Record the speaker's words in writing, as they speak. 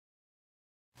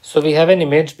So we have an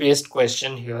image-based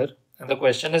question here, and the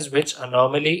question is, which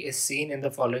anomaly is seen in the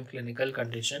following clinical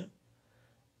condition?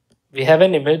 We have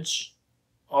an image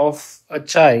of a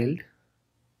child.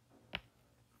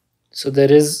 So there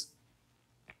is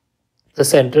the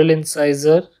central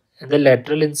incisor and the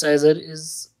lateral incisor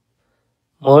is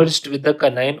merged with the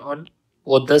canine on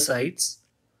both the sides,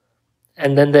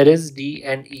 and then there is D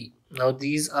and E. Now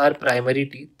these are primary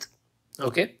teeth.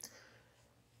 Okay.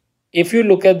 If you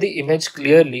look at the image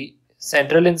clearly,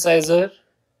 central incisor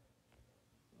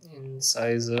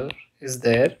is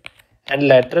there, and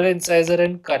lateral incisor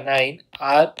and canine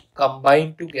are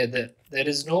combined together. There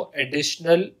is no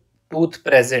additional tooth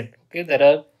present. Okay, there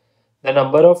are the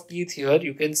number of teeth here.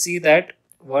 You can see that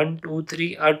 1, 2,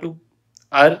 3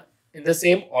 are in the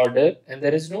same order, and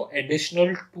there is no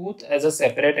additional tooth as a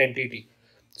separate entity.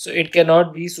 So it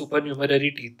cannot be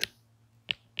supernumerary teeth.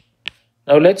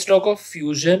 Now let's talk of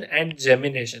fusion and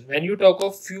gemination. When you talk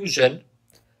of fusion,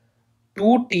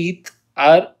 two teeth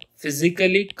are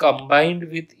physically combined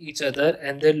with each other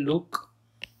and they look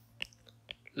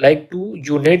like two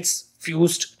units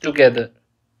fused together.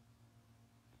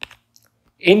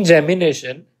 In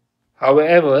gemination,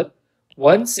 however,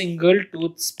 one single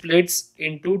tooth splits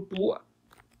into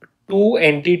two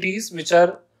entities which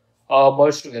are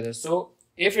merged together. So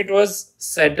if it was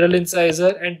central incisor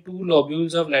and two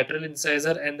lobules of lateral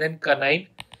incisor and then canine,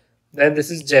 then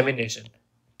this is gemination.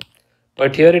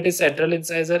 But here it is central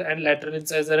incisor and lateral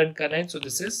incisor and canine, so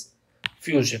this is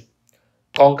fusion.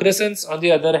 Concrescence, on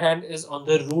the other hand, is on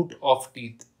the root of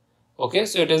teeth. Okay,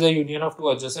 so it is a union of two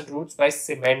adjacent roots by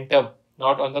cementum,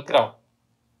 not on the crown.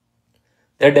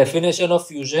 The definition of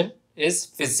fusion is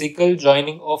physical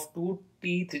joining of two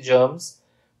teeth germs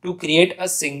to create a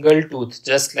single tooth,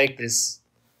 just like this.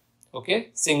 Okay,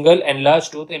 single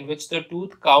enlarged tooth in which the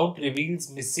tooth count reveals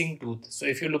missing tooth. So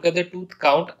if you look at the tooth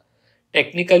count,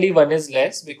 technically one is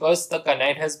less because the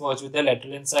canine has merged with the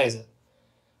lateral incisor.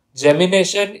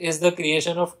 Gemination is the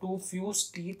creation of two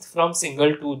fused teeth from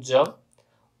single tooth germ,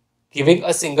 giving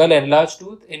a single enlarged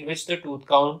tooth in which the tooth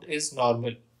count is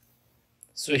normal.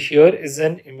 So here is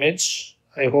an image.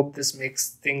 I hope this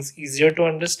makes things easier to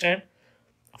understand.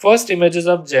 First images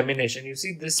of gemination. You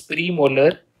see this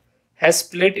premolar has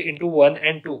split into 1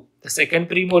 and 2. The second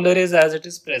premolar is as it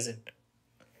is present.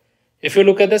 If you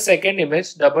look at the second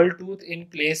image, double tooth in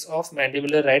place of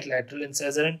mandibular right, lateral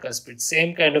incisor and cuspid.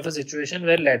 Same kind of a situation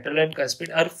where lateral and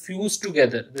cuspid are fused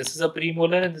together. This is a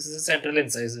premolar and this is a central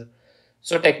incisor.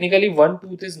 So technically one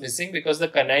tooth is missing because the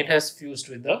canine has fused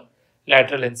with the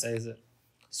lateral incisor.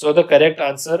 So the correct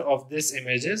answer of this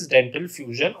image is dental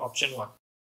fusion, option 1.